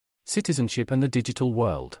Citizenship and the digital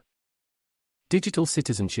world. Digital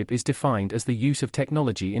citizenship is defined as the use of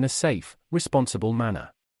technology in a safe, responsible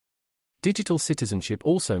manner. Digital citizenship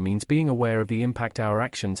also means being aware of the impact our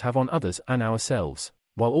actions have on others and ourselves,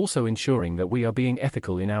 while also ensuring that we are being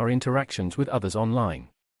ethical in our interactions with others online.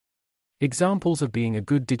 Examples of being a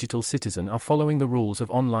good digital citizen are following the rules of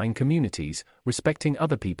online communities, respecting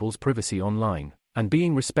other people's privacy online, and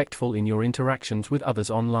being respectful in your interactions with others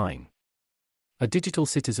online. A digital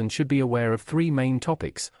citizen should be aware of three main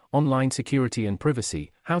topics: online security and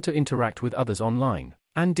privacy, how to interact with others online,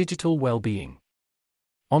 and digital well-being.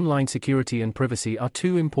 Online security and privacy are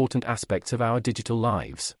two important aspects of our digital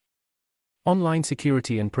lives. Online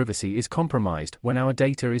security and privacy is compromised when our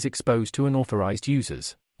data is exposed to unauthorized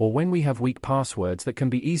users, or when we have weak passwords that can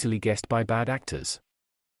be easily guessed by bad actors.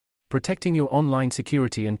 Protecting your online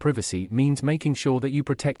security and privacy means making sure that you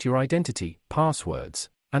protect your identity, passwords,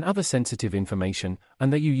 and other sensitive information,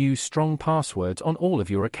 and that you use strong passwords on all of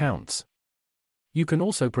your accounts. You can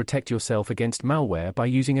also protect yourself against malware by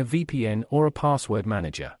using a VPN or a password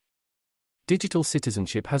manager. Digital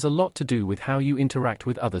citizenship has a lot to do with how you interact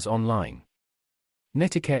with others online.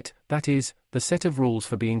 Netiquette, that is, the set of rules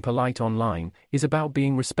for being polite online, is about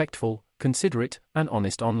being respectful, considerate, and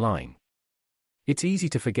honest online. It's easy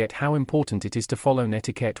to forget how important it is to follow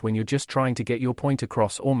netiquette when you're just trying to get your point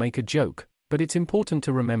across or make a joke, but it's important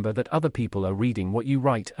to remember that other people are reading what you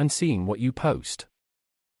write and seeing what you post.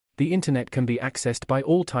 The internet can be accessed by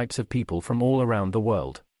all types of people from all around the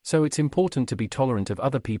world, so it's important to be tolerant of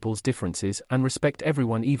other people's differences and respect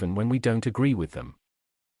everyone even when we don't agree with them.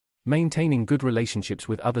 Maintaining good relationships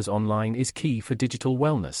with others online is key for digital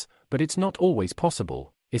wellness, but it's not always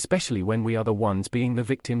possible, especially when we are the ones being the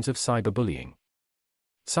victims of cyberbullying.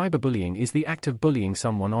 Cyberbullying is the act of bullying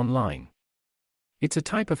someone online. It's a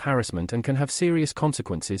type of harassment and can have serious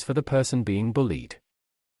consequences for the person being bullied.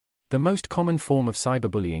 The most common form of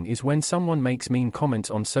cyberbullying is when someone makes mean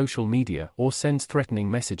comments on social media or sends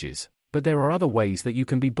threatening messages, but there are other ways that you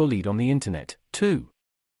can be bullied on the internet, too.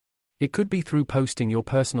 It could be through posting your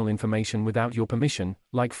personal information without your permission,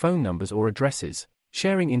 like phone numbers or addresses,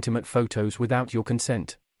 sharing intimate photos without your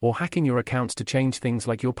consent, or hacking your accounts to change things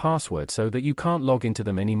like your password so that you can't log into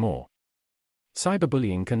them anymore.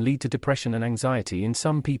 Cyberbullying can lead to depression and anxiety in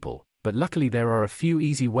some people, but luckily there are a few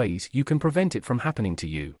easy ways you can prevent it from happening to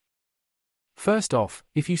you. First off,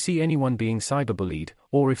 if you see anyone being cyberbullied,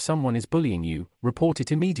 or if someone is bullying you, report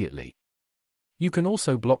it immediately. You can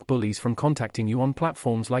also block bullies from contacting you on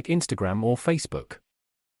platforms like Instagram or Facebook.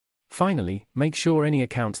 Finally, make sure any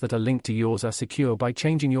accounts that are linked to yours are secure by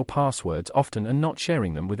changing your passwords often and not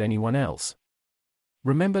sharing them with anyone else.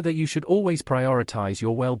 Remember that you should always prioritize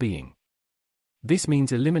your well-being. This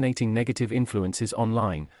means eliminating negative influences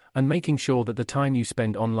online, and making sure that the time you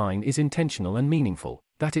spend online is intentional and meaningful,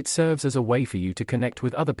 that it serves as a way for you to connect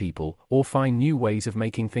with other people or find new ways of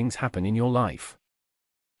making things happen in your life.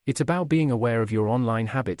 It's about being aware of your online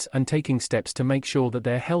habits and taking steps to make sure that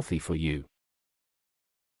they're healthy for you.